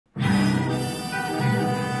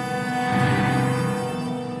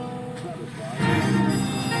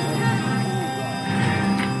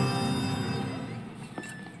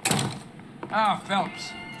Ah,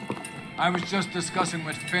 Phelps. I was just discussing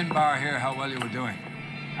with Finbar here how well you were doing.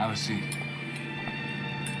 Have a seat.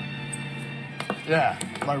 Yeah,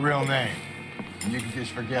 my real name. And you can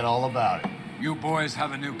just forget all about it. You boys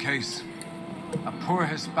have a new case. A poor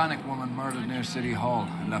Hispanic woman murdered near City Hall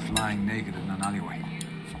and left lying naked in an alleyway.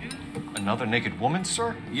 Another naked woman,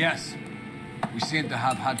 sir? Yes. We seem to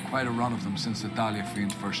have had quite a run of them since the Dahlia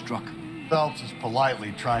fiends first struck. Phelps is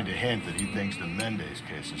politely trying to hint that he thinks the Mendez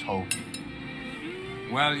case is hokey.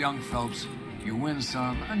 Well, young Phelps, you win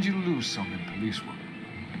some and you lose some in police work.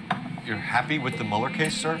 You're happy with the Mueller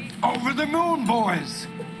case, sir? Over the moon, boys!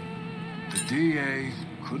 The DA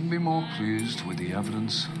couldn't be more pleased with the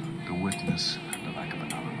evidence, the witness, and the lack of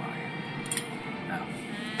an alibi. Now,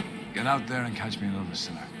 get out there and catch me another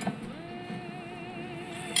sinner.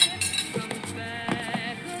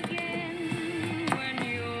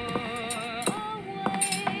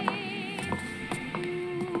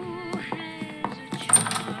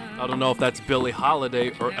 I don't know if that's Billie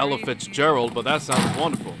Holiday or Ella Fitzgerald, but that sounds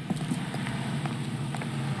wonderful.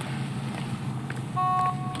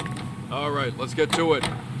 All right, let's get to it.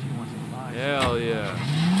 Hell yeah.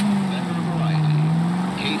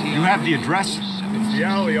 You have the address? It's the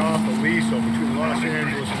alley off Aliso between Los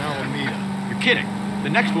Angeles and Alameda. You're kidding.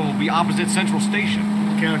 The next one will be opposite Central Station.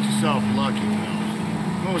 Count yourself lucky,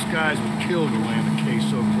 Phelps. Most guys would kill to land a case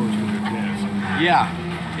so close to their desk. Yeah.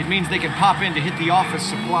 It means they can pop in to hit the office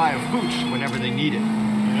supply of hooch whenever they need it.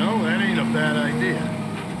 You know, that ain't a bad idea.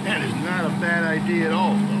 That is not a bad idea at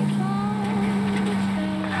all, Phelps.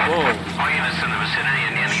 Whoa. All units in the vicinity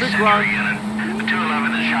in any Street central crime. unit. The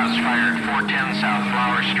 211 is shots fired, 410 South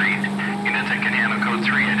Flower Street. Units at Canano Code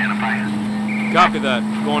 3 identify. Copy that.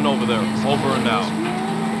 Going over there. Over and out.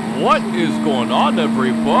 What is going on,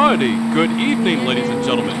 everybody? Good evening, ladies and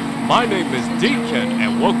gentlemen. My name is DKEN,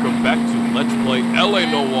 and welcome back to Let's Play LA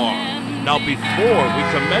Noire. Now, before we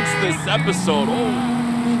commence this episode,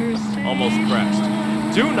 almost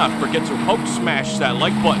crashed. Do not forget to smash that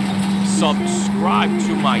like button, subscribe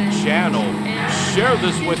to my channel, share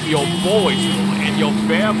this with your boys and your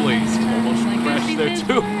families. Almost crashed there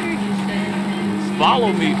too.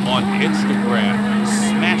 Follow me on Instagram,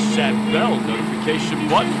 smash that bell notification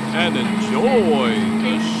button, and enjoy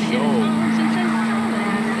the show.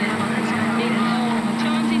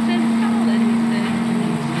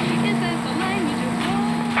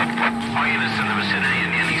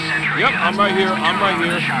 Yep, I'm right here. I'm right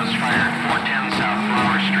here.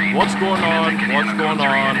 What's going on? What's going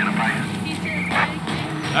on?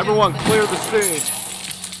 Everyone clear the scene.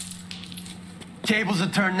 Tables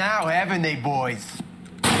have turned now, haven't they, boys?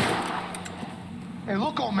 Hey,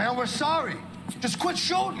 look, old man, we're sorry. Just quit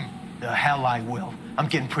shooting. The hell I will. I'm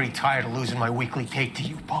getting pretty tired of losing my weekly take to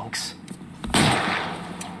you punks.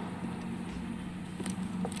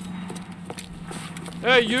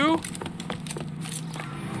 Hey, you.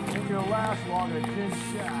 Ain't gonna last long in this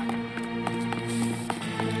shack.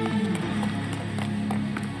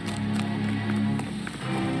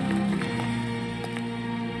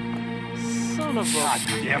 Son of a... God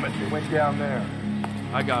damn it, they went down there.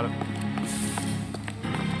 I got it.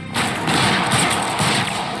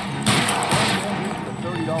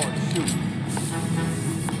 $30 suit.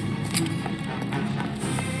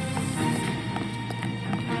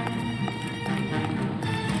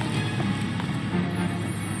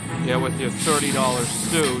 Yeah, with your $30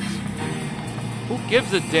 suit. Who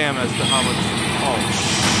gives a damn as to how much... Oh,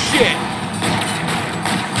 shit!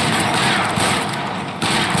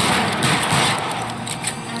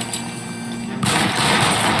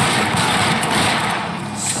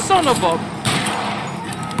 Son of a...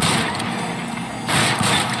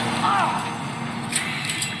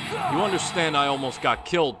 You understand I almost got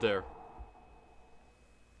killed there.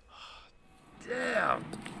 Damn.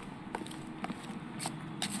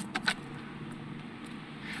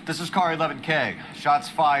 This is car 11K. Shots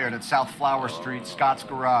fired at South Flower Street, Scott's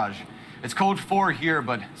Garage. It's code 4 here,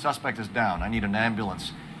 but suspect is down. I need an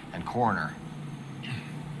ambulance and coroner.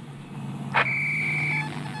 11K,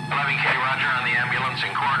 roger on the ambulance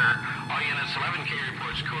and coroner. All units, 11K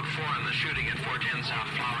reports code 4 on the shooting at 410 South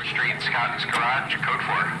Flower Street, Scott's Garage, code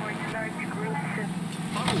 4.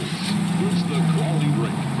 It's the quality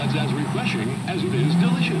drink that's as refreshing as it is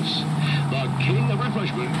delicious. The king of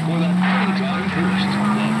refreshment for that anytime thirst.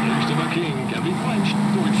 The thirst of a king can be quenched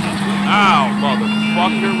for just one. Ow,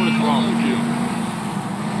 motherfucker, what is wrong with you?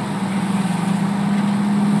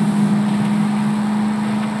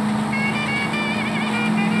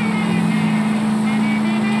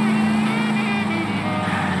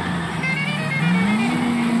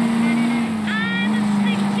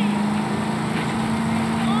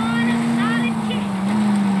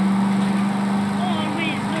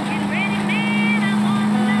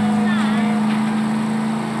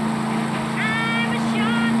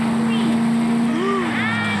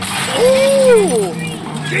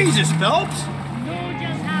 Jesus, Phelps!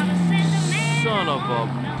 Son of a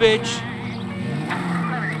bitch.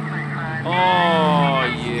 Oh,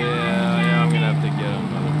 yeah, I'm gonna have to get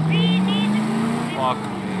another beer. Fuck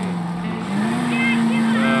me.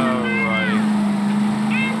 Alrighty.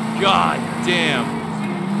 God damn.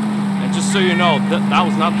 And just so you know, that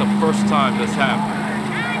was not the first time this happened.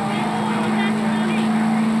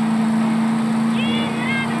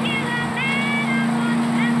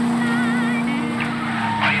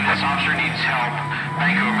 This officer needs help.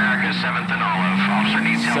 Bank of America, 7th and Olive. Officer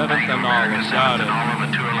needs help. 7th and Olive, 7th and Olive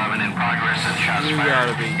and 211 in progress and shots You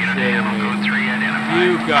fired. gotta be Unit kidding handle me. code 3 identified.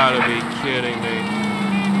 You gotta be kidding me.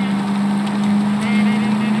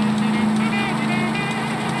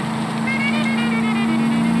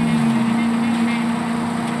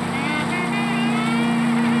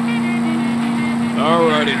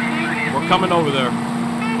 Alrighty, we're coming over there.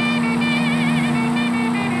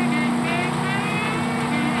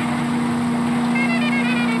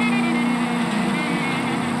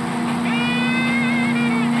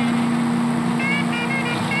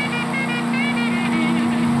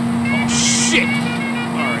 Shit!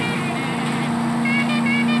 Alright.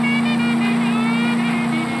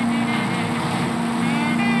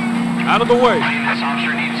 Out of the way. This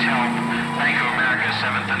officer needs help. Bank of America,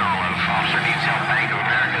 7th and Olive. Officer needs help. Bank of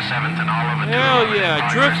America, 7th and Olive and 211 Hell in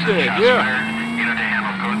yeah, progress drifted, and shots yeah. fired. Unit to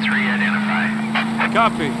handle code 3 identified.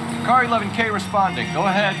 Copy. Car 11K responding. Go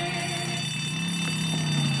ahead.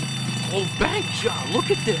 Oh, bank job.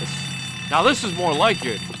 Look at this. Now this is more like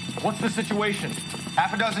it. What's the situation?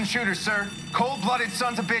 Half a dozen shooters, sir. Cold-blooded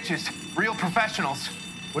sons of bitches. Real professionals.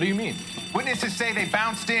 What do you mean? Witnesses say they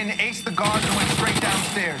bounced in, aced the guards, and went straight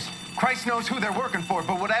downstairs. Christ knows who they're working for,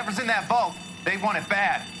 but whatever's in that vault, they want it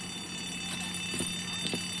bad.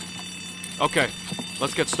 Okay,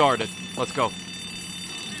 let's get started. Let's go.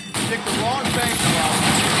 Pick the wrong bank job.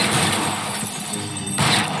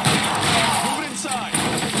 Move it inside.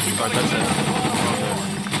 Alright, that's it.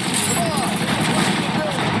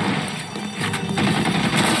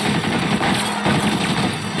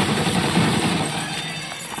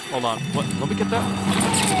 Hold on. What? Let me get that.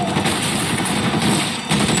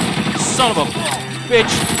 Son of a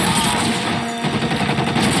bitch.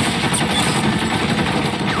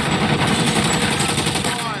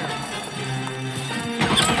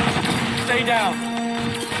 Stay down.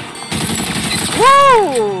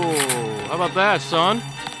 Woo! How about that, son?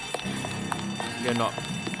 Yeah, no.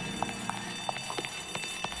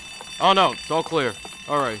 Oh no, it's all clear.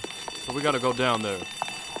 Alright, so we gotta go down there.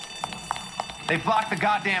 They blocked the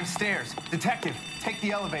goddamn stairs. Detective, take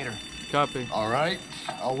the elevator. Copy. All right,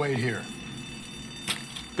 I'll wait here.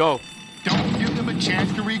 Go. Don't give them a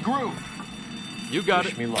chance to regroup. You got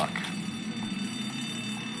Wish it. me luck.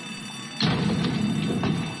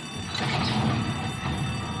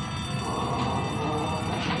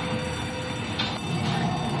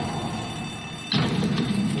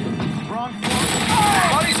 Wrong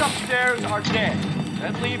floor. Buddies upstairs are dead.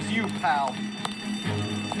 That leaves you, pal.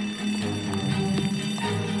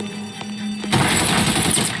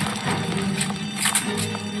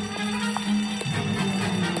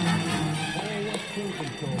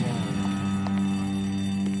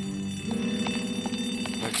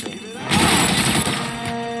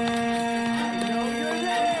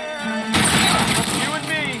 You and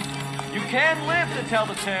me. You can live to tell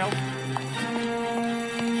the tale.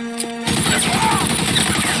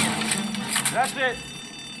 That's it.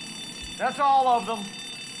 That's all of them.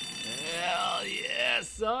 Hell yeah,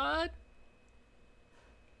 son.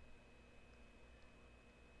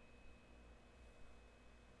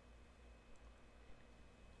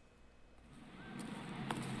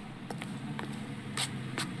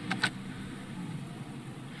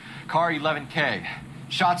 Car 11K.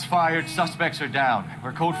 Shots fired, suspects are down.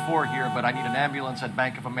 We're code 4 here, but I need an ambulance at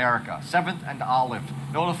Bank of America. 7th and Olive.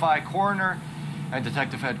 Notify coroner and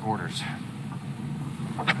detective headquarters.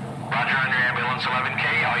 Roger on your ambulance,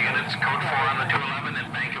 11K. All units, code 4 on the 211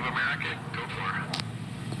 and Bank of America, code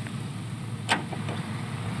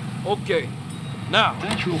 4. Okay. Now,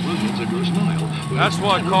 Natural brilliance at your smile. that's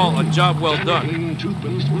what I call a job well done. Clean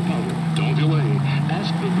toothpaste or powder. Don't delay.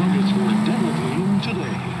 Ask the druggist for dental clean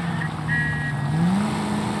today.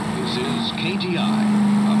 This is KTI,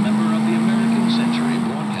 a member of the American Century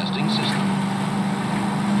Broadcasting System.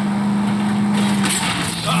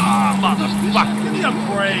 Ah, motherfucker. Give me a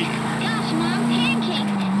break. Gosh, Mom, pancakes.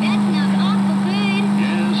 That smells awful good.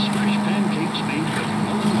 Yes, fresh pancakes made with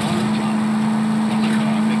Mullen flour.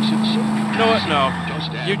 Mullen makes it so. You know what? No. Just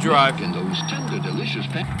add You drive. milk and those tender, delicious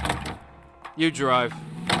You drive.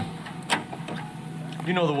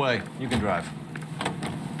 You know the way. You can drive.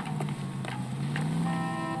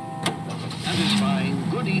 satisfying,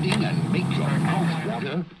 good eating, and make your mouth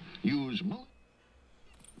water, use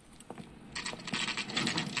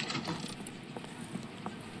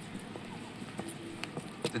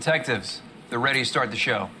Detectives, they're ready to start the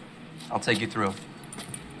show. I'll take you through.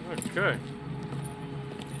 Okay.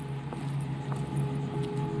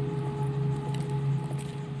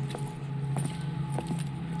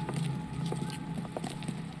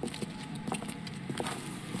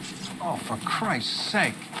 Oh, for Christ's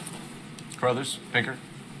sake. Carruthers, Pinker.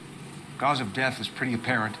 Cause of death is pretty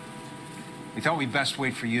apparent. We thought we'd best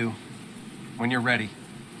wait for you. When you're ready.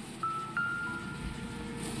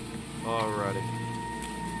 Alrighty.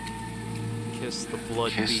 Kiss the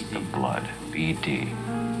blood, Kiss BD. the blood, BD.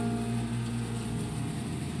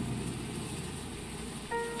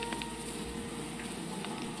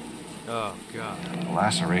 Oh, God. The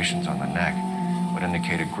lacerations on the neck would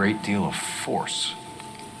indicate a great deal of force.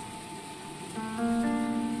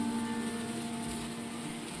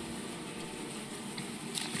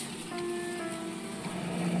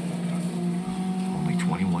 Only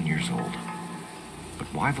 21 years old. But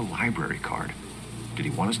why the library card? Did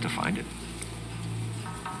he want us to find it?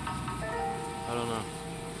 I don't know.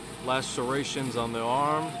 Lacerations on the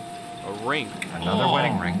arm. A ring. Another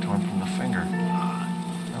wedding ring torn from the finger.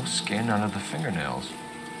 No skin under the fingernails.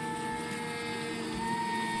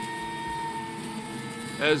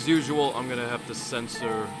 As usual, I'm gonna have to censor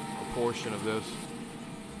a portion of this.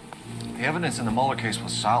 The evidence in the Mueller case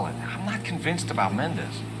was solid. I'm not convinced about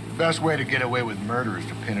Mendez. The best way to get away with murder is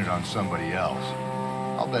to pin it on somebody else.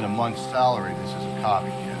 I'll bet a month's salary this is a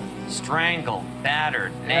copycat. Strangled,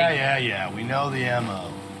 battered, Yeah, we know the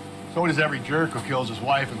M.O. So does every jerk who kills his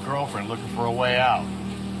wife and girlfriend looking for a way out.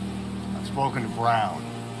 I've spoken to Brown.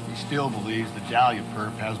 He still believes the Dahlia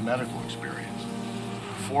perp has medical experience.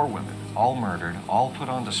 4 women, all murdered, all put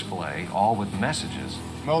on display, all with messages.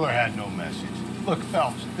 Mueller had no message. Look,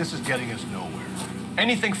 Phelps, this is getting us nowhere.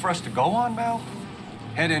 Anything for us to go on, Mel?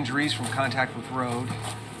 Head injuries from contact with road,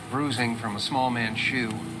 bruising from a small man's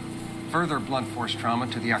shoe, further blunt force trauma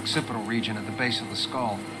to the occipital region at the base of the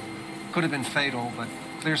skull. Could have been fatal, but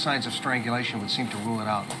clear signs of strangulation would seem to rule it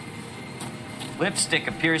out. Lipstick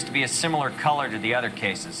appears to be a similar color to the other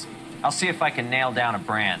cases. I'll see if I can nail down a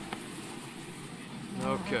brand.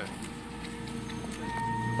 Okay.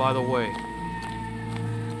 By the way.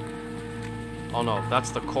 Oh no,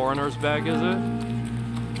 that's the coroner's bag, is it?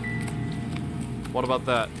 What about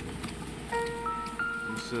that?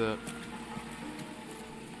 Let me see that.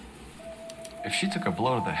 If she took a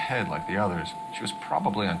blow to the head like the others, she was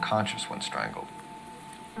probably unconscious when strangled.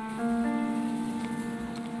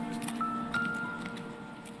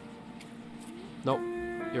 Nope,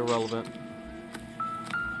 irrelevant.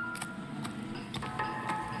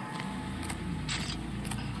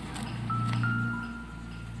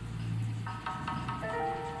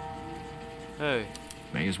 Hey.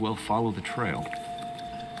 May as well follow the trail.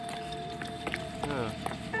 Yeah.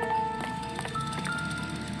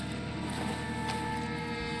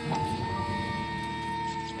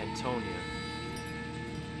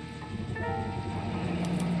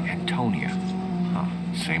 Antonia. Huh.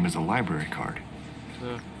 Same as the library card.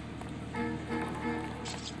 Yeah.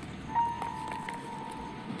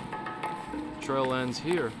 Trail ends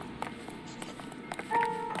here.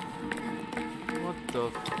 What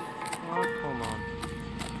the fuck? Hold on.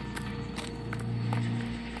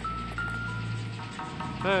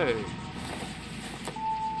 Hey.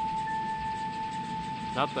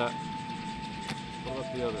 Not that. What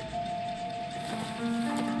about the other?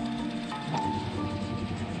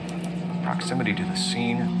 Proximity to the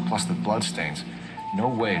scene, plus the bloodstains. No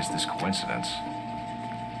way is this coincidence.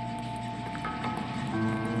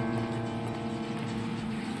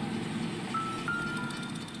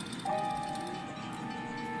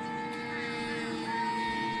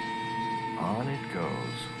 On it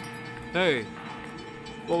goes. Hey,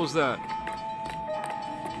 what was that?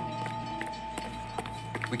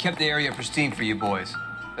 We kept the area pristine for you boys.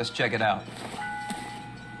 Let's check it out.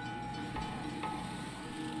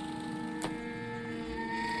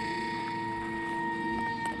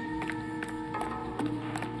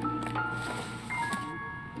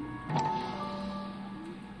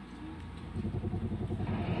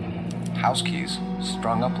 House keys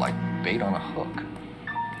strung up like bait on a hook.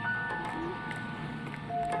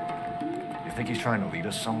 You think he's trying to lead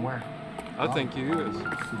us somewhere? I think he is.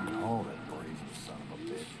 All that brazen son of a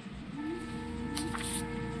bitch.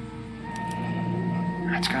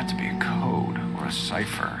 That's got to be a code or a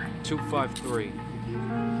cipher. 253.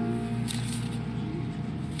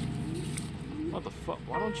 What the fuck?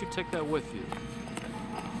 Why don't you take that with you?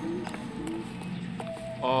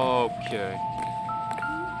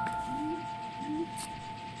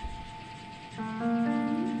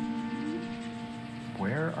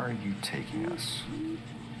 taking us?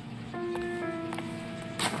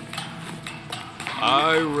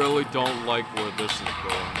 I really don't like where this is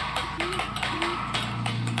going.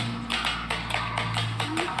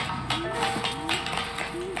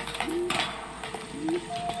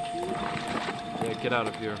 Yeah, get out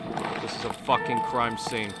of here. This is a fucking crime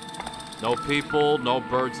scene. No people, no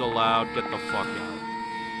birds allowed. Get the fuck out.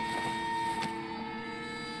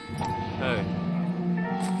 Hey.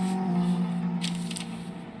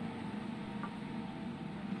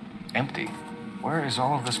 Empty. Where is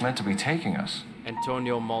all of this meant to be taking us?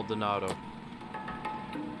 Antonia Maldonado.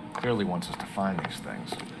 Clearly wants us to find these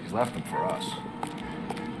things. He's left them for us.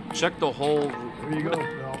 Check the whole... Here you go,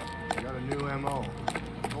 Phelps. Got a new MO.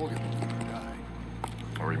 I told you he was gonna die.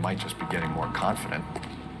 Or he might just be getting more confident.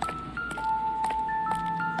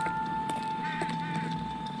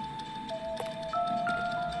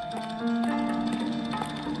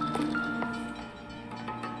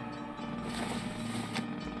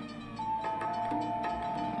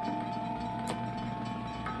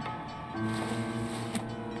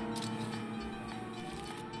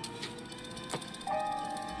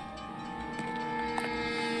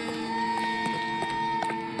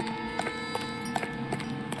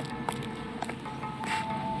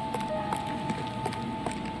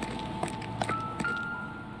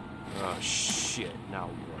 Shit, now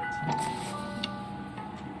what?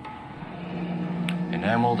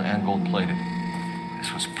 Enameled and gold-plated.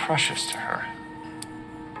 This was precious to her.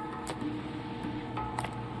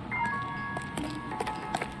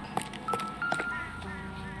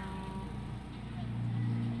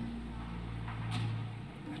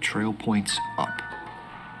 The trail points up.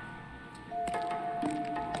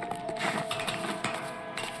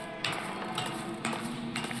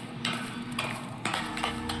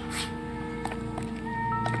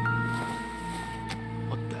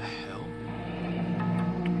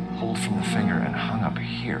 From the finger and hung up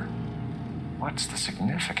here. What's the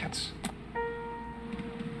significance?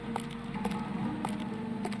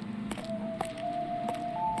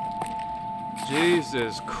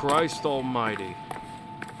 Jesus Christ almighty.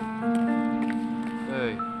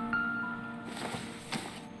 Hey.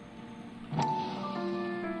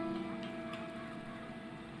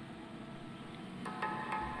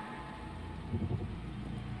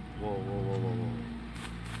 Whoa, whoa, whoa, whoa, whoa.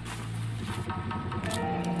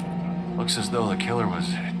 Looks as though the killer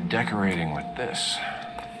was decorating with this.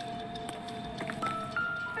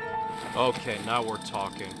 Okay, now we're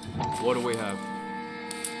talking. What do we have?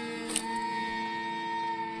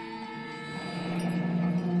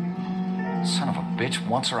 Son of a bitch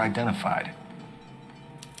wants her identified.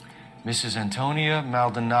 Mrs. Antonia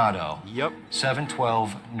Maldonado. Yep.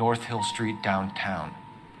 712 North Hill Street, downtown.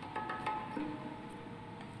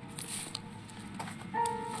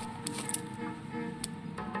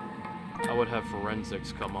 I would have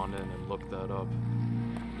forensics come on in and look that up.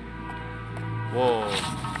 Whoa.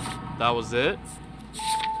 That was it?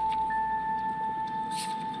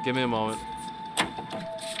 Give me a moment.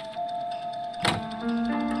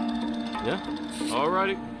 Yeah?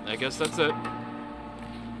 Alrighty. I guess that's it.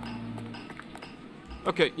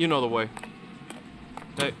 Okay, you know the way.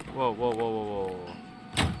 Hey, whoa, whoa, whoa, whoa,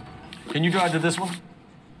 whoa. Can you drive to this one?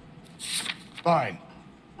 Fine.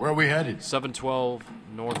 Where are we headed? 712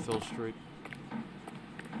 North Hill Street.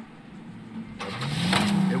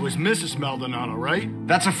 It was Mrs. Maldonado, right?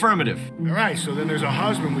 That's affirmative. All right, so then there's a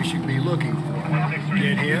husband we should be looking for.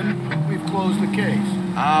 Get him, we've closed the case.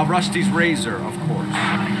 Rusty's razor, of course.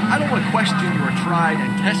 I don't want to question your tried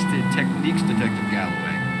and tested techniques, Detective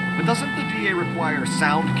Galloway. But doesn't the DA require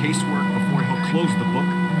sound casework before he'll close the book?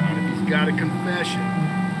 Not if he's got a confession.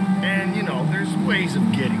 And, you know, there's ways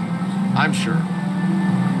of getting those. I'm sure.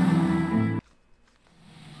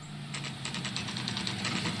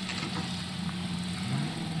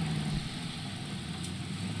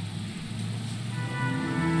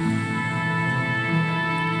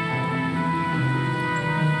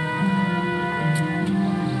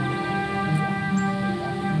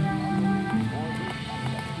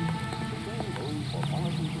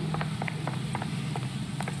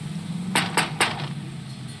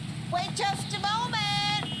 Just a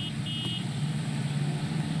moment.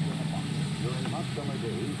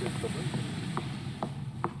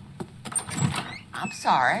 I'm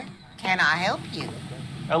sorry. Can I help you?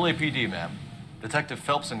 LAPD, ma'am. Detective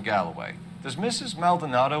Phelps and Galloway. Does Mrs.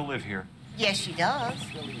 Maldonado live here? Yes, she does.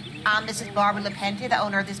 I'm Mrs. Barbara LaPenta, the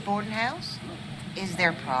owner of this boarding house. Is there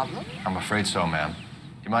a problem? I'm afraid so, ma'am.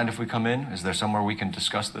 Do you mind if we come in? Is there somewhere we can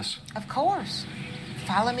discuss this? Of course.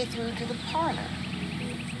 Follow me through to the parlor.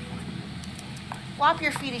 Wipe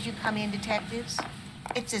your feet as you come in, detectives.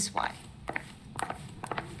 It's this way.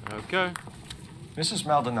 Okay. Mrs.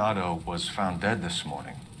 Maldonado was found dead this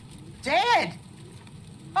morning. Dead?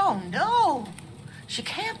 Oh, no. She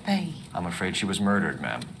can't be. I'm afraid she was murdered,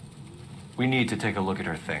 ma'am. We need to take a look at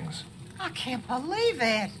her things. I can't believe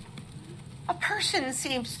it. A person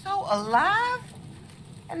seems so alive,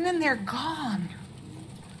 and then they're gone.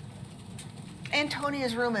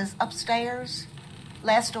 Antonia's room is upstairs,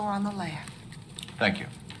 last door on the left. Thank you.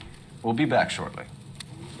 We'll be back shortly.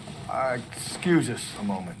 Excuse us a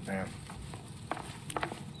moment, ma'am.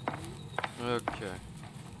 Okay.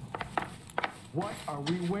 What are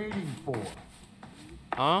we waiting for?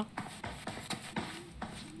 Huh?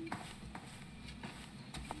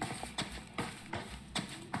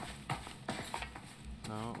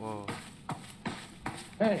 No, whoa.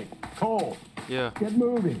 Hey, Cole. Yeah. Get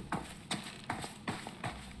moving.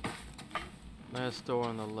 Last door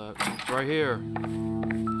on the left. It's right here.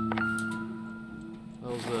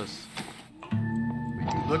 How's this?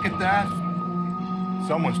 Will you look at that?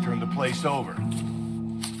 Someone's turned the place over.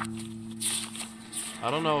 I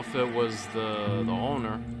don't know if it was the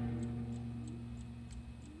owner.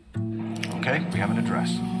 Okay, we have an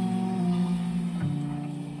address.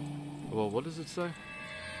 Well, what does it say?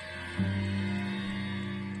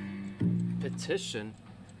 Petition.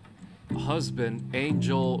 Husband,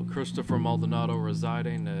 Angel Christopher Maldonado,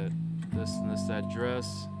 residing at this and this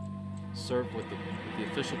address. Served with the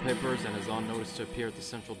official papers and is on notice to appear at the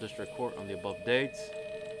Central District Court on the above dates.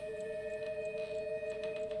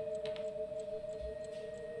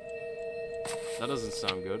 That doesn't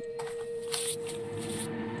sound good.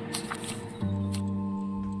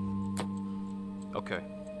 Okay.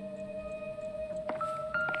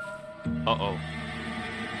 Uh-oh.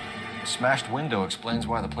 The smashed window explains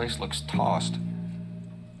why the place looks tossed.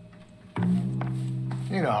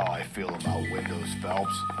 You know how I feel about windows,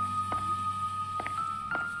 Phelps.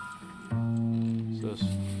 What's this?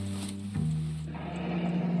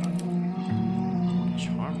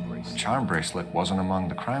 Charm bracelet. The charm bracelet wasn't among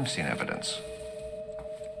the crime scene evidence.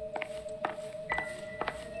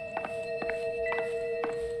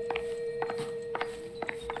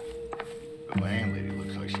 The landlady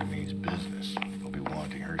looks like she means business. I'll be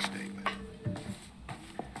wanting her statement.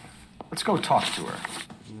 Let's go talk to her.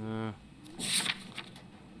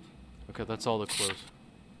 Okay, that's all the clues.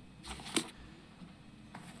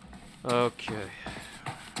 Okay.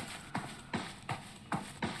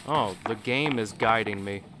 Oh, the game is guiding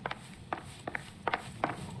me.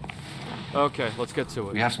 Okay, let's get to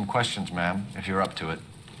it. We have some questions, ma'am, if you're up to it.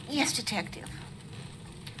 Yes, Detective.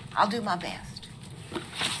 I'll do my best.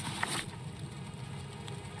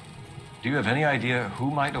 Do you have any idea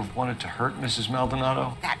who might have wanted to hurt Mrs.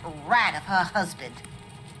 Maldonado? That rat of her husband,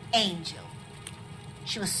 Angel.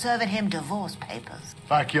 She was serving him divorce papers.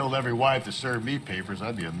 If I killed every wife that served me papers,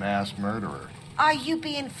 I'd be a mass murderer. Are you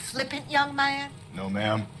being flippant, young man? No,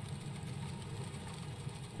 ma'am.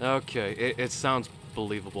 Okay, it sounds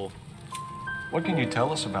believable. What can you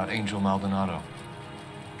tell us about Angel Maldonado?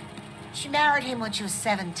 She married him when she was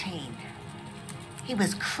 17. He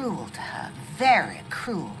was cruel to her, very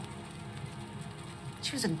cruel.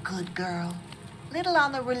 She was a good girl, little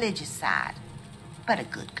on the religious side, but a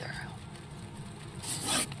good girl.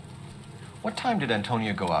 What time did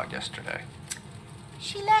Antonia go out yesterday?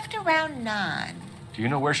 She left around 9. Do you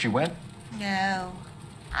know where she went? No,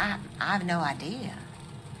 I have no idea.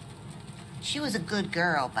 She was a good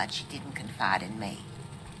girl, but she didn't confide in me.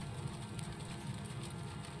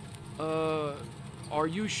 Are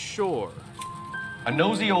you sure? A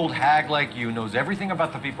nosy old hag like you knows everything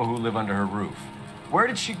about the people who live under her roof. Where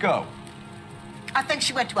did she go? I think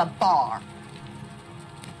she went to a bar.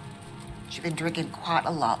 She's been drinking quite a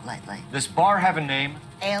lot lately. This bar have a name?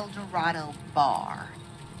 El Dorado Bar.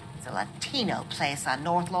 It's a Latino place on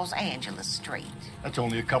North Los Angeles Street. That's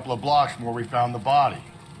only a couple of blocks from where we found the body.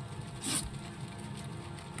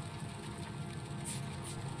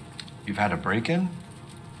 You've had a break-in?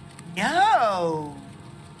 No.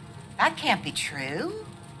 That can't be true.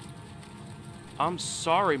 I'm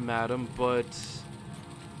sorry, madam, but...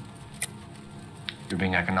 You're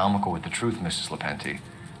being economical with the truth, Mrs. Lepenti.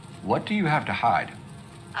 What do you have to hide?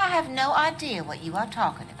 I have no idea what you are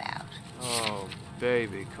talking about. Oh,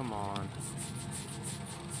 baby, come on.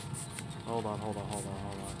 Hold on.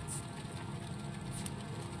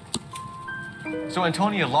 So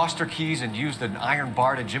Antonia lost her keys and used an iron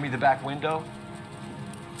bar to jimmy the back window?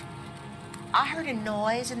 I heard a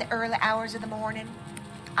noise in the early hours of the morning.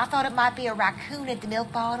 I thought it might be a raccoon at the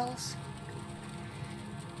milk bottles.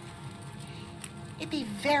 It'd be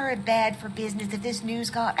very bad for business if this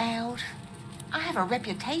news got out. I have a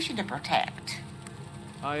reputation to protect.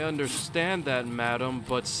 I understand that, madam,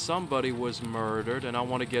 but somebody was murdered, and I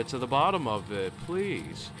want to get to the bottom of it,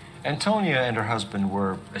 please. Antonia and her husband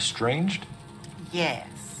were estranged?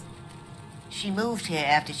 Yes. She moved here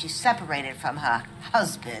after she separated from her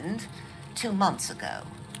husband 2 months ago.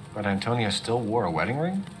 But Antonia still wore a wedding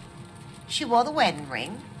ring? She wore the wedding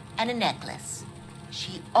ring and a necklace.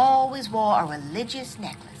 She always wore a religious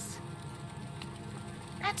necklace.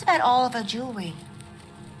 That's about all of her jewelry.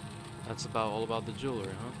 That's about all about the jewelry,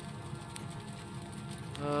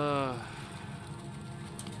 huh?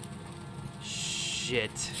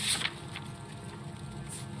 Shit.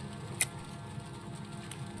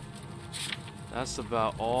 That's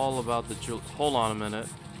about all about the jewelry. Hold on a minute.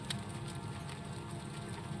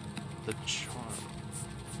 The charm.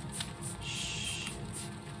 Shit.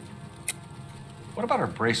 What about her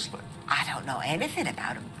bracelet? I don't know anything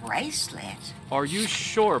about a bracelet. Are you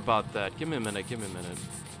sure about that? Give me a minute,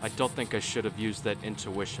 I don't think I should have used that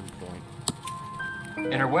intuition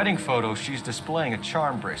point. In her wedding photo, she's displaying a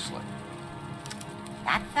charm bracelet.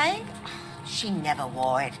 That thing? She never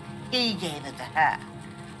wore it. He gave it to her.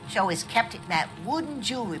 She always kept it in that wooden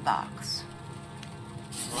jewelry box.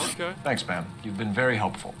 Okay. Thanks, ma'am. You've been very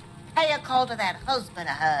helpful. Pay a call to that husband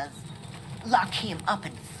of hers. Lock him up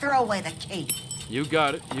and throw away the key. You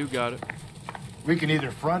got it. We can either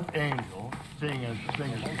front Angel, seeing as the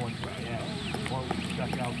fingers point to the end, or we can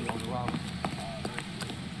check out the Eldorado.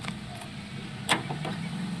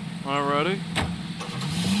 Alrighty.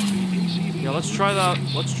 Yeah, let's try that.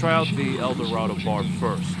 Let's try out the Eldorado bar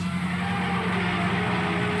first.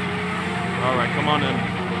 Alright, come on in.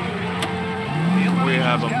 We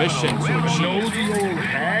have a mission to achieve. Nosy old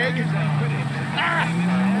hag?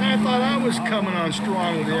 And I thought I was coming on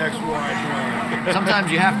strong with the ex-wife.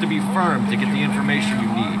 Sometimes you have to be firm to get the information you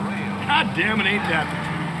need. God damn it, ain't that the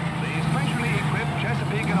truth?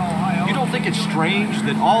 You don't think it's strange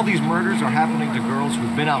that all these murders are happening to girls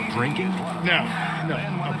who've been out drinking? No.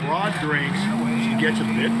 A broad drinks, she gets a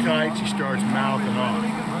bit tight, she starts mouthing off.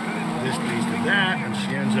 This leads to that, and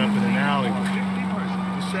she ends up in an alleyway.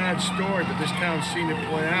 It's a sad story, but this town's seen it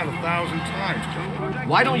play out 1,000 times.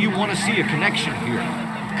 Why don't you want to see a connection here?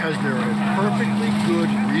 Because there are perfectly good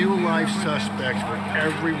real-life suspects for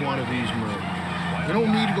every one of these murders. You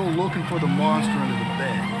don't need to go looking for the monster under the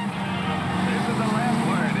bed.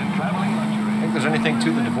 Think there's anything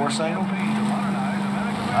to the divorce angle?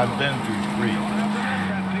 I've been through 3.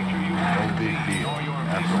 No big deal.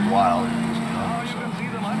 After a while, it was numb, so.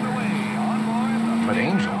 But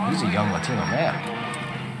Angel, he's a young Latino man.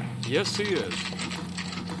 Yes, he is.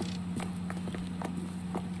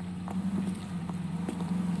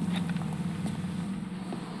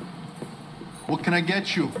 What can I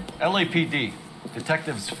get you? LAPD.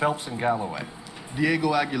 Detectives Phelps and Galloway.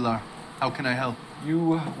 Diego Aguilar. How can I help?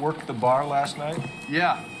 You worked the bar last night?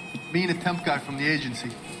 Yeah. Me and a temp guy from the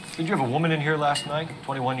agency. Did you have a woman in here last night?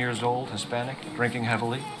 21 years old, Hispanic, drinking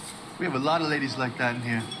heavily? We have a lot of ladies like that in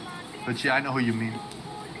here. But yeah, I know who you mean.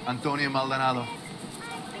 Antonia Maldonado.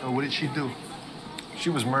 What did she do? She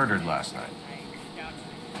was murdered last night.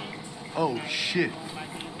 Oh, shit.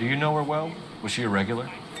 Do you know her well? Was she a regular?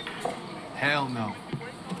 Hell no.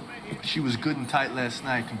 She was good and tight last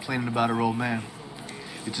night, complaining about her old man.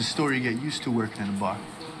 It's a story you get used to working in a bar.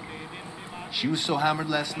 She was so hammered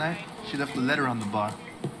last night, she left a letter on the bar.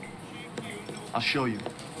 I'll show you.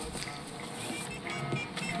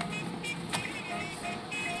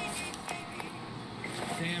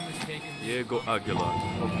 Diego Aguilar.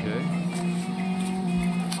 Okay.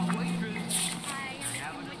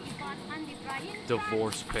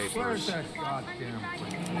 Divorce papers. Where's that goddamn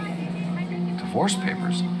thing? Divorce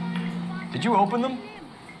papers? Did you open them?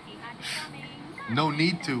 No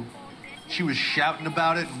need to. She was shouting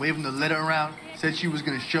about it and waving the letter around. Said she was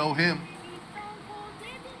going to show him.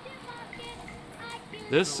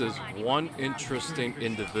 This is one interesting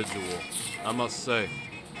individual, I must say.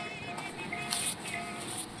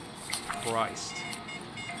 Christ.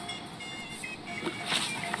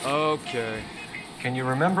 Okay. Can you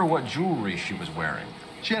remember what jewelry she was wearing?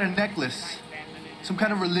 She had a necklace. Some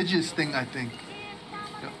kind of religious thing, I think.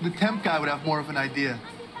 The temp guy would have more of an idea.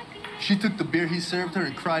 She took the beer he served her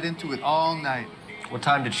and cried into it all night. What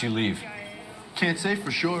time did she leave? Can't say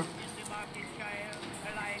for sure.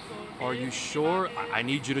 Are you sure? I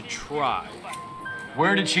need you to try.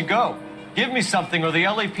 Where did she go? Give me something or the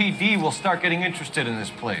LAPD will start getting interested in this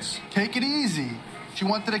place. Take it easy. She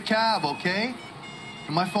wanted a cab, okay?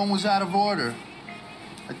 And my phone was out of order.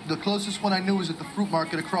 The closest one I knew was at the fruit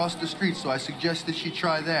market across the street, so I suggested she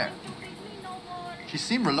try there. She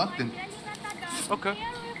seemed reluctant. Okay.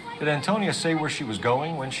 Did Antonia say where she was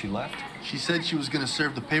going when she left? She said she was going to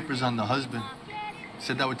serve the papers on the husband.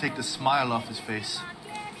 Said that would take the smile off his face.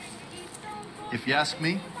 If you ask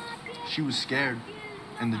me, she was scared.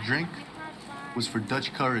 And the drink was for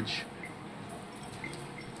Dutch courage.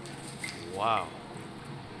 Wow.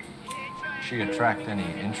 She attract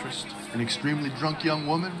any interest? An extremely drunk young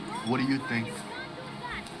woman? What do you think?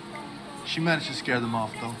 She managed to scare them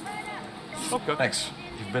off, though. Okay. Thanks.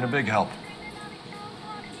 You've been a big help.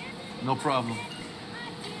 No problem.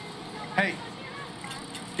 Hey,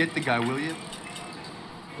 get the guy, will you?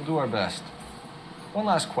 We'll do our best. One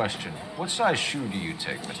last question. What size shoe do you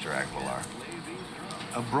take, Mr. Aguilar?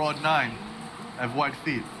 A broad 9. I have wide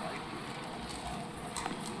feet.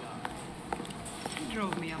 He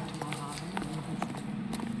drove me up to Mojave.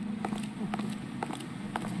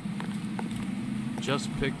 Just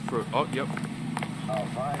pick for. Oh, yep.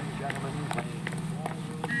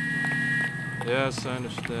 Yes, I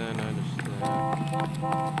understand. I understand.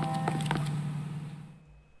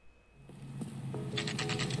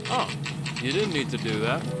 Oh, you didn't need to do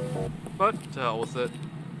that. But to hell with it.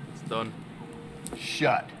 It's done.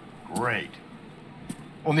 Shut. Great.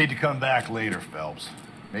 We'll need to come back later, Phelps.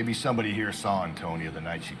 Maybe somebody here saw Antonia the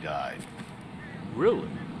night she died. Really?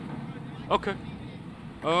 Okay.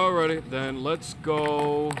 Alrighty, then let's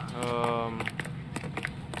go.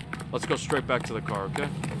 Let's go straight back to the car, okay?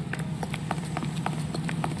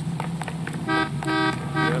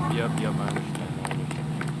 Yep, I understand.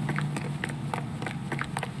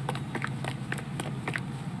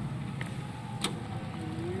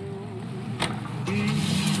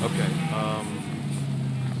 Okay,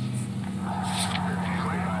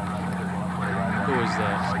 who is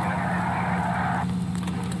that?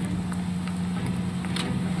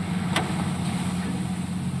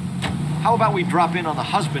 How about we drop in on the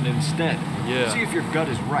husband instead? Yeah. See if your gut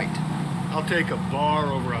is right. I'll take a bar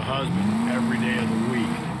over a husband every day of the week.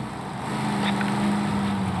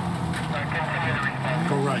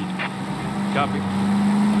 Go right. Copy.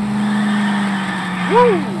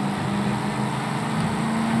 Woo!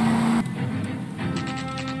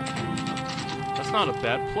 That's not a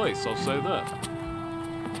bad place, I'll say that.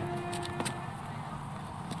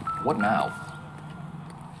 What now?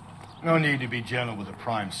 No need to be gentle with a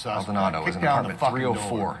prime suspect. Maldonado is Kick in down the apartment fucking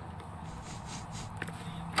 304. door.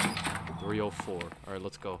 304. All right,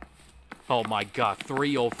 let's go. Oh my God,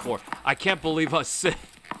 304. I can't believe us sick.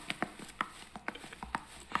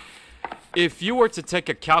 If you were to take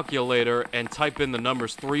a calculator and type in the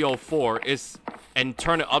numbers 304 and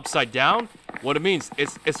turn it upside down, what it means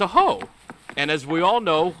is it's a hoe. And as we all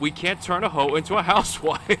know, we can't turn a hoe into a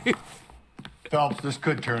housewife. Phelps, this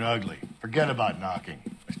could turn ugly. Forget about knocking.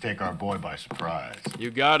 Let's take our boy by surprise. You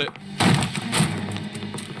got it.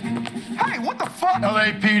 Hey, what the fuck?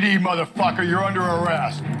 LAPD, motherfucker, you're under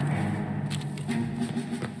arrest.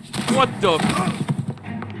 What the?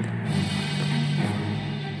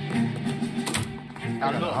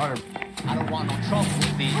 Now look, I don't want no trouble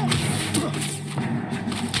with these.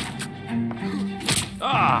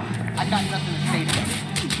 Ah! I got nothing to say to them.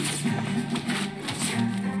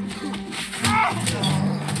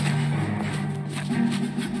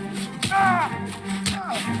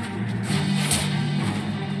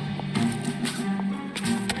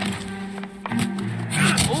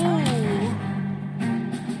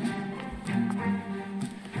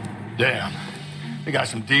 Damn. They got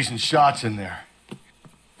some decent shots in there.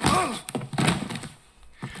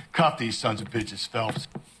 Cuff these sons of bitches, Phelps.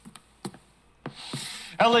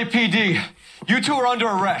 LAPD, you two are under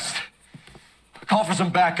arrest. Call for some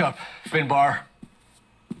backup, Finbar.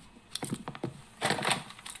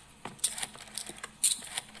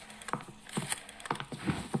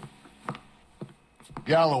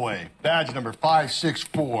 Galloway, badge number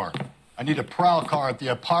 564. I need a prowl car at the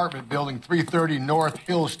apartment building 330 North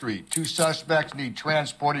Hill Street. 2 suspects need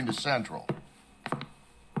transporting to Central.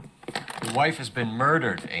 Your wife has been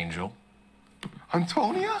murdered, Angel.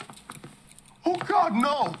 Antonia? Oh, God,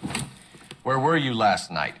 no. Where were you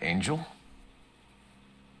last night, Angel?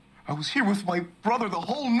 I was here with my brother the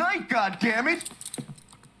whole night, goddammit!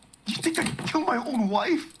 You think I'd kill my own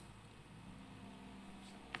wife?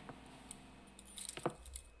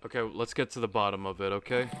 Okay, let's get to the bottom of it,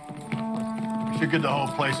 okay? We should get the whole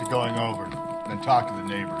place going over, then talk to the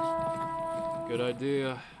neighbors. Good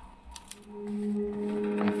idea.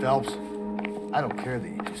 And Phelps, I don't care that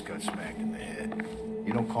you just got smacked in the head.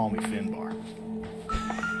 You don't call me Finbar.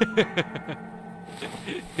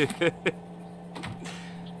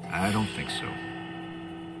 I don't think so.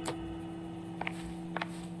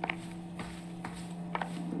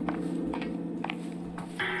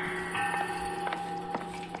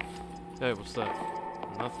 Hey, what's that?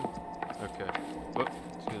 Nothing? Okay. Oh,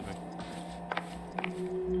 excuse me.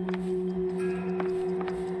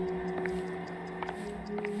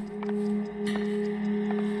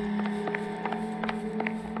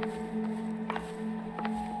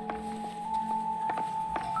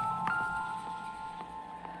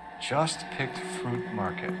 Just Picked Fruit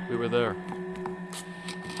Market. We were there.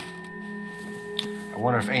 I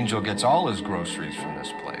wonder if Angel gets all his groceries from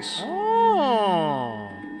this place. Oh.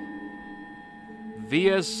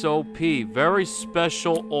 VSOP, very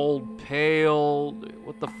special old pale.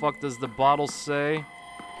 What the fuck does the bottle say?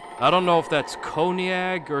 I don't know if that's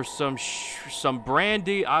cognac or some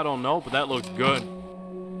brandy. I don't know, but that looks good.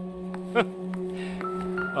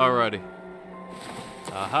 Alrighty.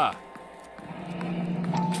 Aha.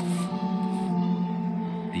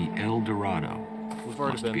 The El Dorado. We've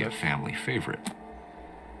already Must been be there. a family favorite.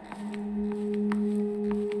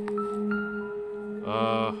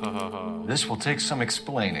 This will take some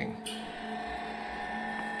explaining.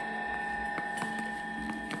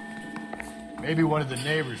 Maybe one of the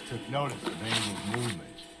neighbors took notice of Angel's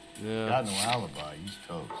movements. Yeah. Got no alibi. He's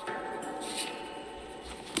toast.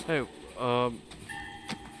 Hey, no?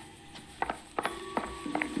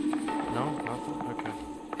 Nothing? Okay.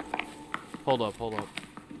 Hold up.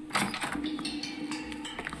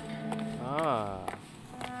 Ah.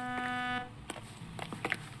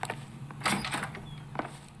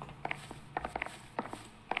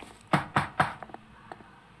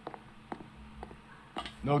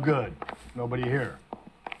 No good. Nobody here.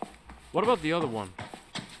 What about the other one?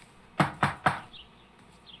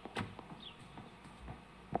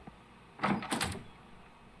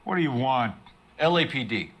 What do you want?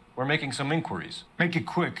 LAPD. We're making some inquiries. Make it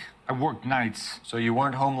quick. I work nights. So you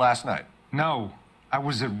weren't home last night? No, I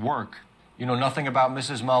was at work. You know nothing about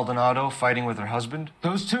Mrs. Maldonado fighting with her husband?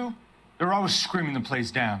 Those two? They're always screaming the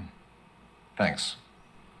place down. Thanks.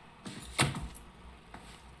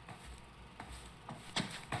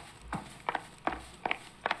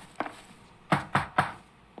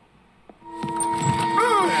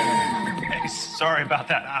 Hey, sorry about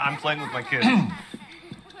that. I'm playing with my kids.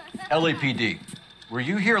 LAPD. Were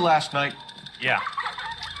you here last night? Yeah.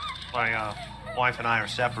 My wife and I are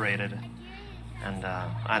separated, and I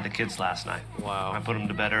had the kids last night. Wow. I put them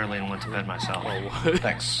to bed early and went to bed myself. Oh, what?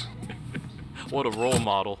 Thanks. What a role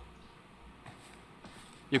model.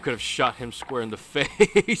 You could have shot him square in the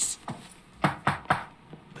face.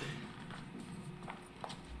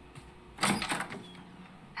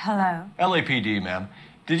 Hello? LAPD, ma'am.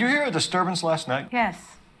 Did you hear a disturbance last night? Yes.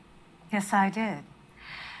 Yes, I did.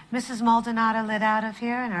 Mrs. Maldonado lit out of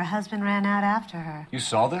here, and her husband ran out after her. You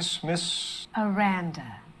saw this, Miss?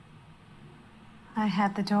 Aranda. I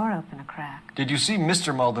had the door open a crack. Did you see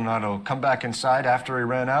Mr. Maldonado come back inside after he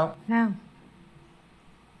ran out? No.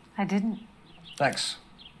 I didn't. Thanks.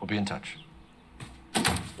 We'll be in touch.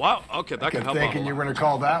 Wow, okay, that can help out. Thinking you were going to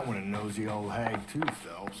call that one a nosy old hag, too,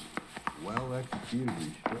 Phelps. Well executed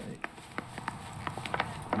restraint.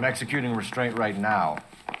 I'm executing restraint right now,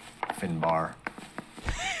 Finbar.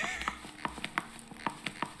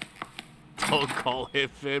 Don't call him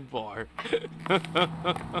Finbar.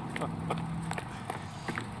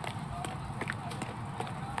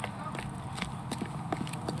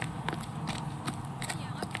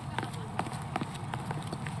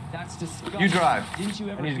 That's disgusting. You drive. Didn't you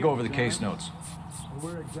ever I need to feel go over the good? case notes.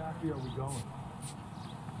 Where exactly are we going?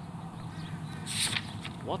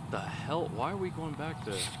 What the hell? Why are we going back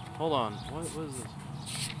there? Hold on. What is this?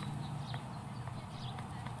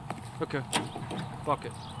 Okay. Fuck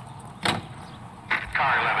it.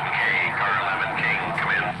 Car 11K, car 11K,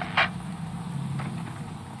 come in.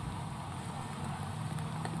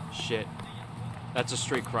 Shit. That's a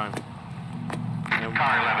street crime. And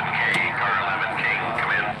Car 11K, car 11K,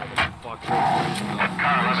 come in. Fuck.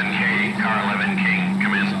 Car 11K, car 11K,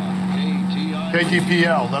 come in.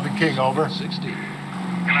 KTPL, 11 King, over.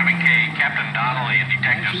 11K, Captain Donnelly and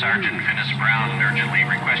Detective Sergeant Finis Brown urgently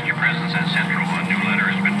request your presence at Central. A new letter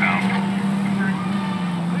has been found.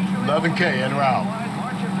 11K, en route.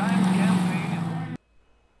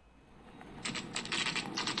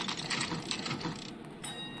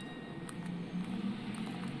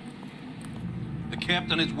 The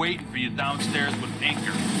captain is waiting for you downstairs with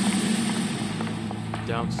anchor.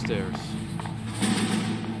 Downstairs.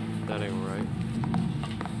 That ain't right.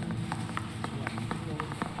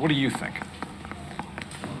 What do you think?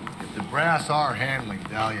 If the brass are handling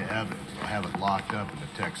Dahlia evidence, they'll have it locked up in the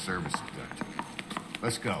tech services dungeon.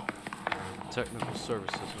 Let's go. Technical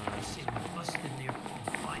services, alright. Bust in there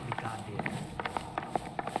and find the goddamn.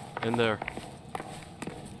 In there.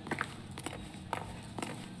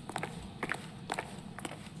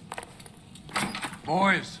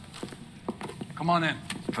 Boys, come on in.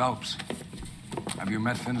 Phelps, have you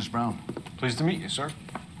met Finis Brown? Pleased to meet you, sir.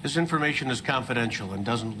 This information is confidential and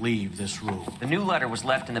doesn't leave this room. The new letter was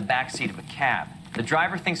left in the back seat of a cab. The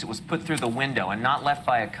driver thinks it was put through the window and not left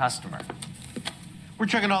by a customer. We're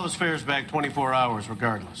checking all the fares back 24 hours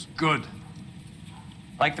regardless. Good.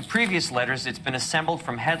 Like the previous letters, it's been assembled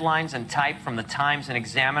from headlines and typed from the Times and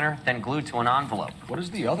Examiner, then glued to an envelope. What is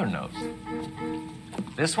the other note?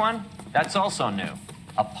 This one? That's also new.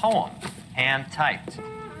 A poem, hand-typed. Do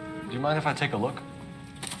you mind if I take a look?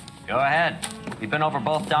 Go ahead. We've been over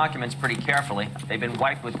both documents pretty carefully. They've been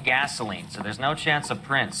wiped with gasoline, so there's no chance of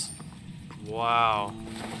prints. Wow.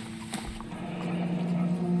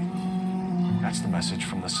 That's the message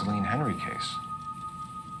from the Celine Henry case.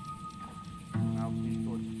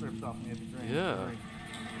 Yeah.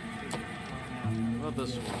 What about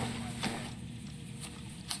this one?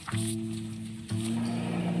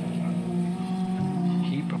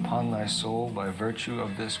 Heap upon thy soul by virtue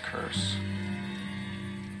of this curse.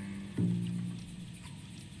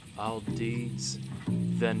 All deeds,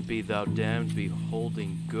 then be thou damned,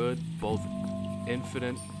 beholding good, both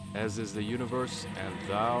infinite as is the universe, and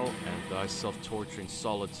thou and thy self-torturing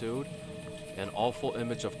solitude, an awful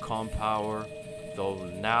image of calm power, though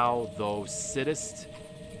now thou sittest,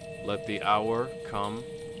 let the hour come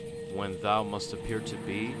when thou must appear to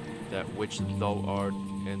be that which thou art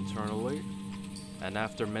internally, and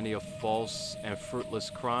after many a false and fruitless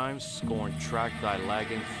crimes, scorn track thy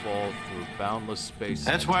lagging fall through boundless space.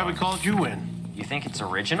 That's why we called you in. You think it's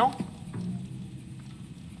original?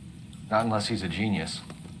 Not unless he's a genius.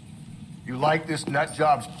 You like this nut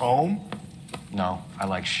job's poem? No, I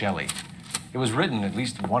like Shelley. It was written at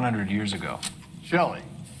least 100 years ago. Shelley?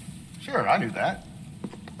 Sure, I knew that.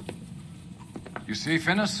 You see,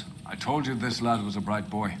 Finnis? I told you this lad was a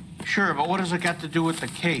bright boy. Sure, but what has it got to do with the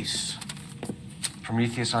case?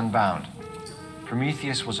 Prometheus Unbound.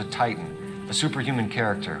 Prometheus was a titan, a superhuman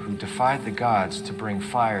character who defied the gods to bring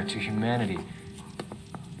fire to humanity.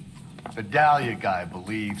 The Dahlia guy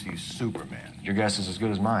believes he's Superman. Your guess is as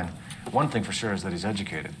good as mine. One thing for sure is that he's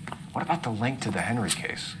educated. What about the link to the Henry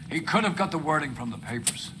case? He could have got the wording from the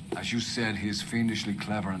papers. As you said, he is fiendishly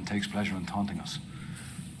clever and takes pleasure in taunting us.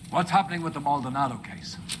 What's happening with the Maldonado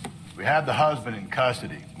case? We have the husband in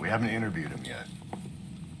custody. We haven't interviewed him yet.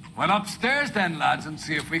 Well, upstairs then, lads, and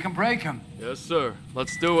see if we can break him. Yes, sir.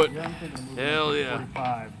 Let's do it. Yeah, I'm thinking of Hell yeah.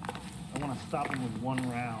 45. I want to stop him with one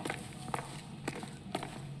round.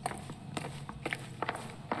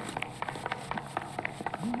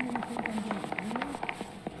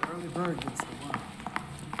 Early bird gets the one.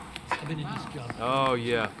 I've been in this job. Oh,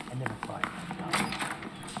 yeah. I never fight.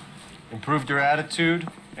 Improved your attitude,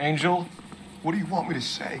 Angel? What do you want me to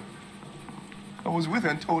say? I was with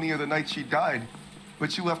Antonia the night she died,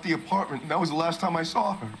 but she left the apartment, and that was the last time I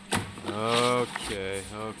saw her. Okay.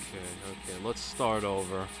 Let's start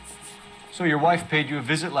over. So your wife paid you a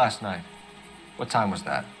visit last night. What time was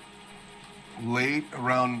that? Late,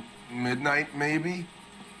 around midnight, maybe?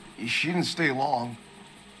 She didn't stay long.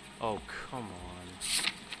 Oh, come on.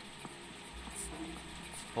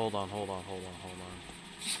 Hold on.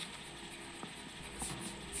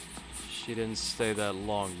 She didn't stay that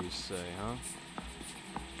long, you say, huh?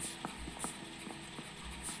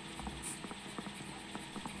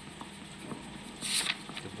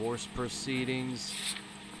 Divorce proceedings?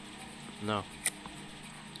 No.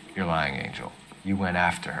 You're lying, Angel. You went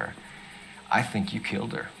after her. I think you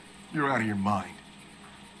killed her. You're out of your mind.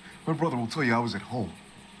 My brother will tell you I was at home.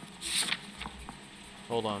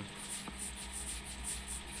 Hold on.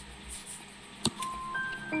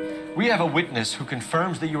 We have a witness who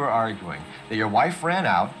confirms that you were arguing, that your wife ran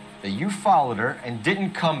out, that you followed her, and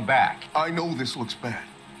didn't come back. I know this looks bad,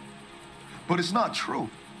 but it's not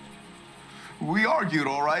true. We argued,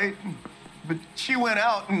 all right, but she went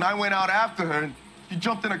out, and I went out after her, and she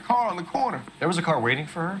jumped in a car on the corner. There was a car waiting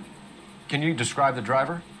for her? Can you describe the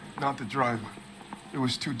driver? Not the driver. It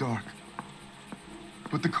was too dark.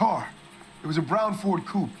 But the car, it was a brown Ford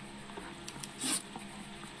coupe.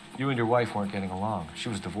 You and your wife weren't getting along. She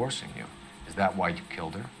was divorcing you. Is that why you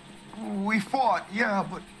killed her? We fought, yeah,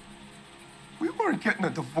 but we weren't getting a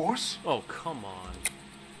divorce. Oh, come on.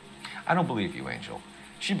 I don't believe you, Angel.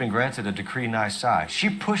 She'd been granted a decree nisi. She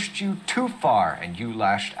pushed you too far, and you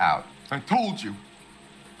lashed out. I told you.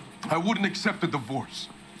 I wouldn't accept a divorce.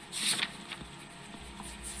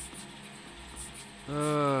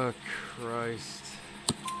 Oh, Christ.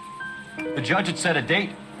 The judge had set a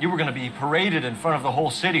date. You were going to be paraded in front of the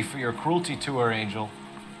whole city for your cruelty to her, Angel.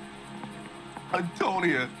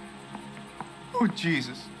 Antonia. Oh,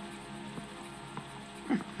 Jesus.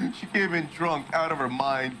 She came in drunk, out of her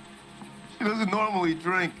mind. She doesn't normally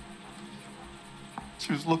drink.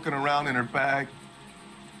 She was looking around in her bag.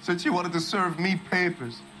 Said she wanted to serve me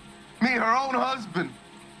papers. Me, her own husband.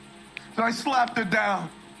 So I slapped her down.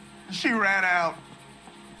 She ran out.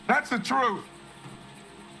 That's the truth.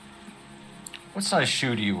 What size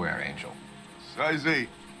shoe do you wear, Angel? Size 8.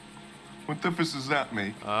 What difference does that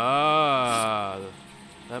make? Ah,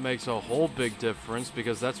 that makes a whole big difference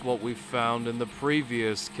because that's what we found in the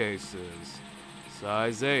previous cases.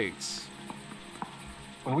 Size 8s.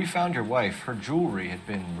 When we found your wife, her jewelry had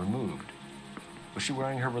been removed. Was she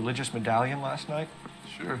wearing her religious medallion last night?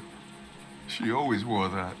 Sure. She always wore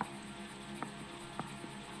that.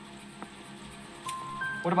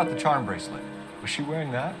 What about the charm bracelet? Was she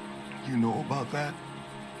wearing that? You know about that?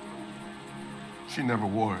 She never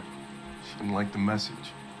wore it. She didn't like the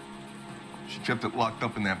message. She kept it locked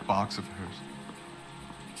up in that box of hers.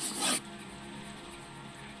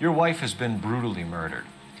 Your wife has been brutally murdered.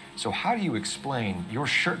 So how do you explain your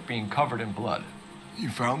shirt being covered in blood? You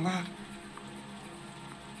found that?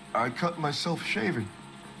 I cut myself shaving.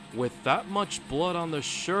 With that much blood on the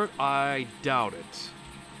shirt, I doubt it.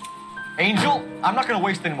 Angel, I'm not gonna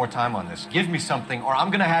waste any more time on this. Give me something or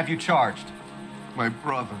I'm gonna have you charged. My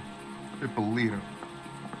brother, Ippolito,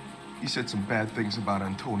 he said some bad things about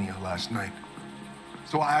Antonia last night.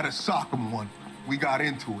 So I had to sock him one. We got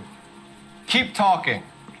into it. Keep talking.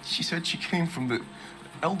 She said she came from the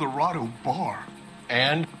El Dorado bar.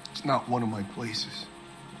 And? It's not one of my places.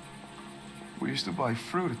 We used to buy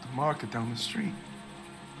fruit at the market down the street.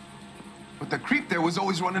 But the creep there was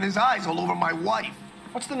always running his eyes all over my wife.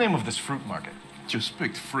 What's the name of this fruit market? Just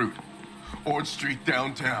picked fruit. Ord Street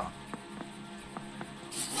downtown.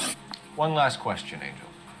 One last question, Angel.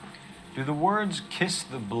 Do the words kiss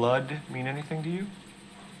the blood mean anything to you?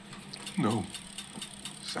 No.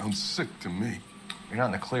 Sounds sick to me. You're not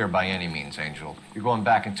in the clear by any means, Angel. You're going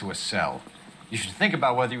back into a cell. You should think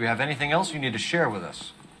about whether you have anything else you need to share with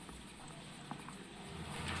us.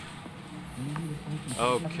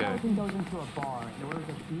 Okay.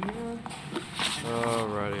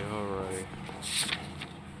 Alrighty.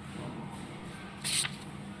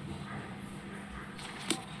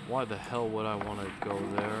 Why the hell would I want to go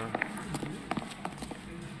there?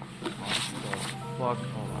 What the fuck?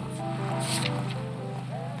 Hold on.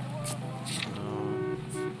 No.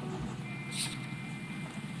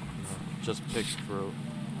 Just pick fruit.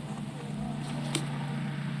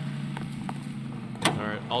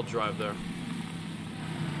 Alright, I'll drive there.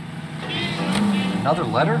 Another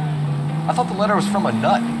letter? I thought the letter was from a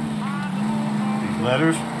nut. These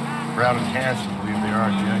letters, Brown and Hanson believe they are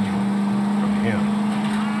genuine. From him.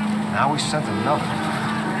 Now we sent another.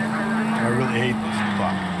 I really hate this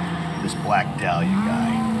fuck. This Black Dahlia guy.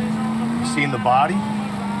 You seen the body?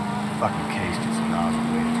 The fucking case just nozzled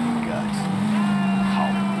way into the guts.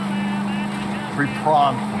 Hollywood. Every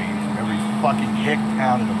prom queen from every fucking hick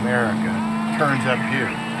town in America turns up here.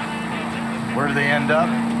 Where do they end up?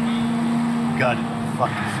 Gutted on the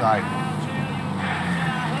fucking sidewalk.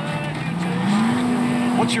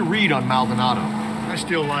 What's your read on Maldonado? I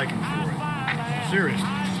still like him for it. Seriously,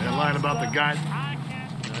 that line about the guy...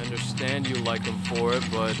 I understand you like him for it,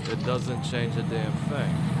 but it doesn't change a damn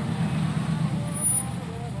thing.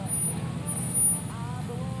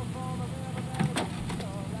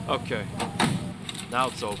 Okay. Now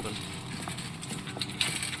it's open.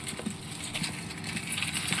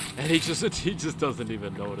 And he just doesn't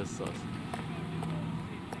even notice us.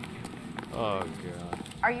 Oh, God.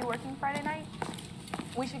 Are you working Friday night?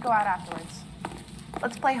 We should go out afterwards.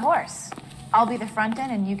 Let's play horse. I'll be the front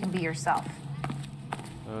end and you can be yourself.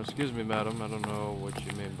 Excuse me, madam. I don't know what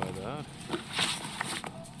you mean by that.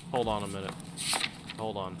 Hold on a minute.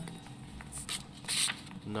 Hold on.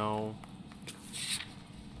 No.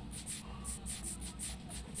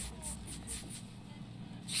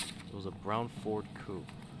 It was a brown Ford coupe.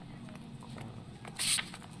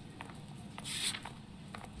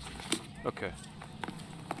 Okay.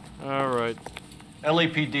 All right.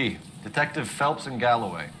 LAPD, Detective Phelps and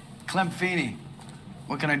Galloway. Clem Feeney,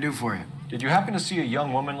 what can I do for you? Did you happen to see a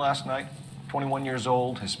young woman last night? 21 years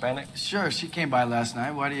old, Hispanic? Sure, she came by last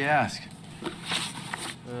night. Why do you ask?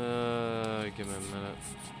 Give me a minute.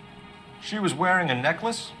 She was wearing a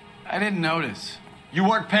necklace? I didn't notice. You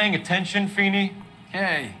weren't paying attention, Feeney?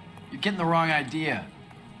 Hey, you're getting the wrong idea.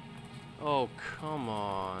 Oh, come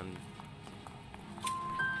on.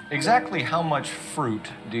 Exactly how much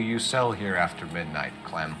fruit do you sell here after midnight,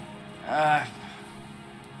 Clem?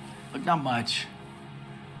 Look, not much.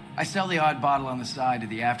 I sell the odd bottle on the side to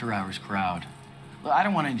the after-hours crowd. Look, I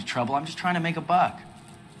don't want any trouble. I'm just trying to make a buck.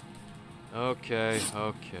 Okay.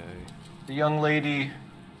 The young lady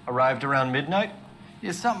arrived around midnight?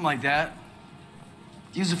 Yeah, something like that.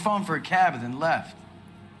 Used the phone for a cab and then left.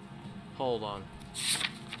 Hold on.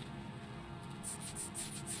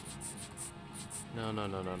 No.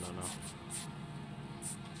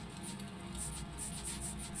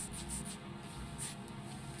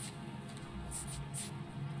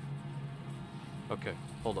 Okay,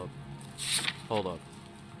 hold up. Hold up.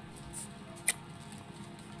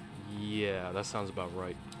 Yeah, that sounds about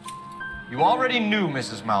right. You already knew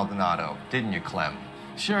Mrs. Maldonado, didn't you, Clem?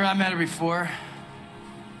 Sure, I met her before.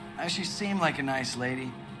 She seemed like a nice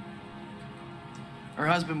lady. Her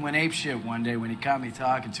husband went apeshit one day when he caught me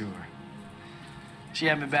talking to her. She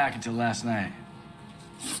hadn't been back until last night.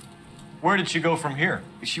 Where did she go from here?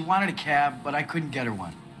 She wanted a cab, but I couldn't get her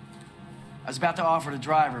one. I was about to offer to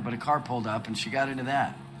drive her, but a car pulled up and she got into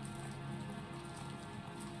that.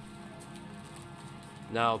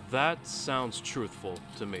 Now that sounds truthful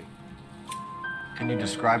to me. Can you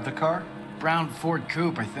describe the car? Brown Ford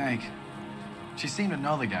Coupe, I think. She seemed to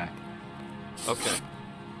know the guy. Okay.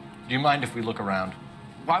 Do you mind if we look around?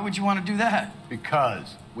 Why would you want to do that?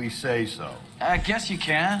 Because we say so. I guess you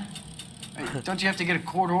can. Hey, don't you have to get a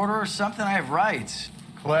court order or something? I have rights.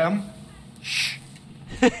 Clem? Shh.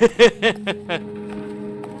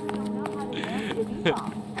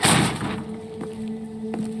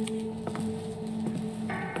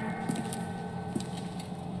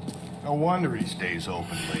 No wonder he stays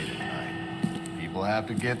open late at night. People have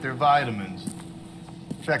to get their vitamins.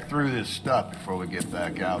 Check through this stuff before we get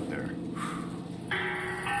back out there.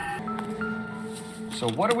 So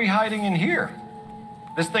what are we hiding in here?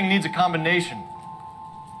 This thing needs a combination.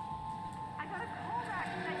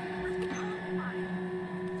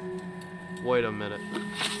 Wait a minute.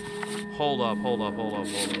 Hold up.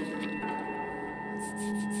 253.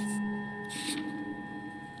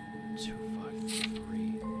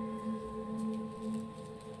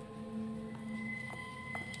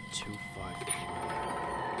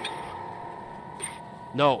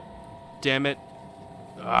 253. No. Damn it.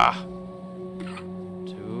 Ah.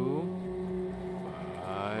 2,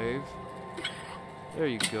 5. There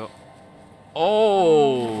you go.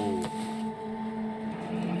 Oh.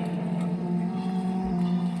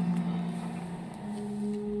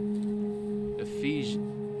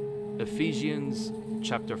 Ephesians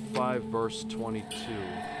chapter 5 verse 22.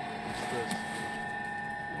 What's this?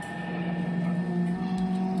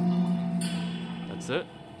 That's it?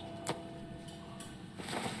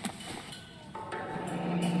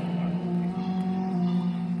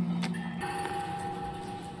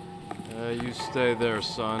 You stay there,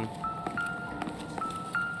 son.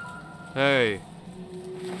 Hey.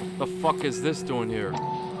 The fuck is this doing here?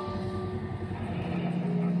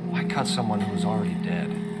 I cut someone who was already dead.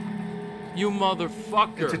 You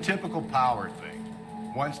motherfucker. It's a typical power thing.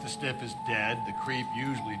 Once the stiff is dead, the creep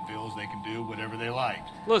usually feels they can do whatever they like.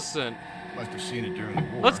 Listen. Must have seen it during the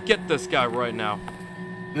war. Let's get this guy right now.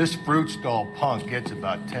 This fruit stall punk gets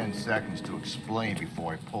about 10 seconds to explain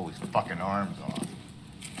before I pull his fucking arms off.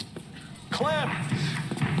 Clem!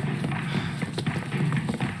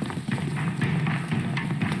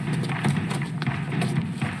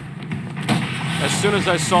 As soon as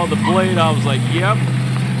I saw the blade, I was like, yep.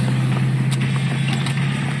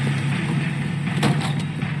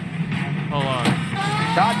 Hold on.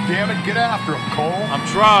 God damn it, get after him, Cole. I'm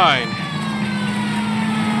trying.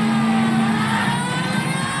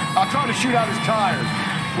 I'll try to shoot out his tires.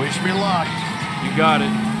 Wish me luck. You got it.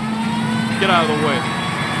 Get out of the way.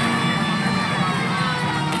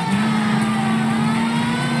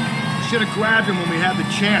 Should have grabbed him when we had the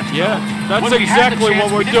chance. Yeah, that's exactly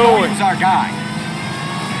what we're doing. He was our guy.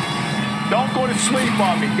 Don't go to sleep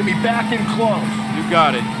on me. Get me back in close. You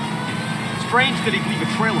got it. Strange that he'd leave a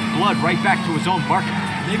trail of blood right back to his own bucket.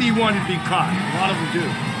 Maybe he wanted to be caught. A lot of them do.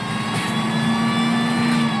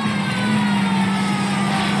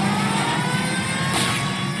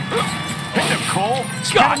 Hit him, Cole.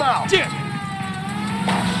 Spit him out. Damn.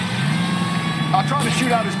 I'll try to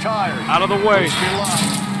shoot out his tires. Out of the way.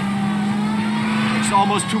 It's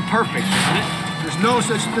almost too perfect, isn't it? There's no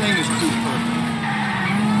such thing as too perfect.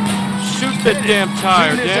 Shoot the damn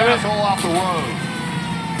tire, Shoot this damn it. asshole off the road.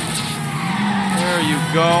 There you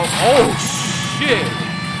go. Oh, shit.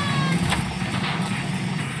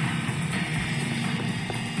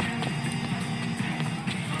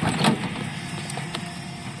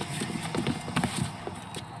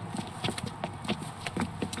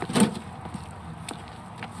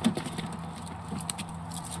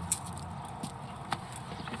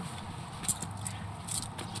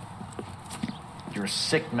 You're a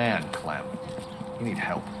sick man, Clem. You need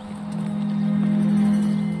help.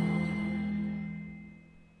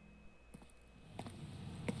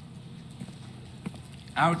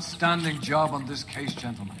 Outstanding job on this case,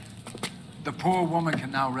 gentlemen. The poor woman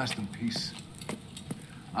can now rest in peace.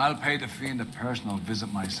 I'll pay the fiend a personal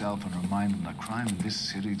visit myself and remind him that crime in this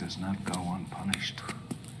city does not go unpunished.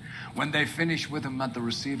 When they finish with him at the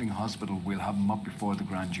receiving hospital, we'll have him up before the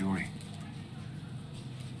grand jury.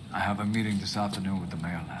 I have a meeting this afternoon with the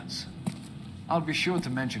mayor lads. I'll be sure to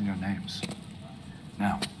mention your names.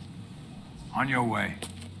 Now, on your way.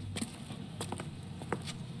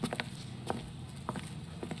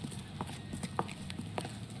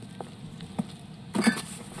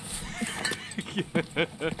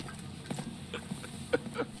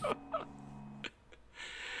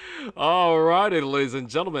 Alrighty, ladies and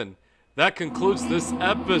gentlemen, that concludes this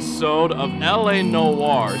episode of LA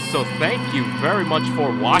Noire. So thank you very much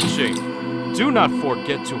for watching. Do not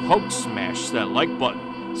forget to smash that like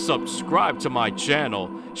button, subscribe to my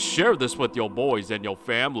channel, share this with your boys and your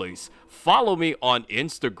families, follow me on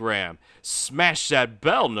Instagram, smash that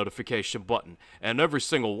bell notification button, and every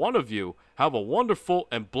single one of you have a wonderful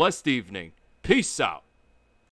and blessed evening. Peace out.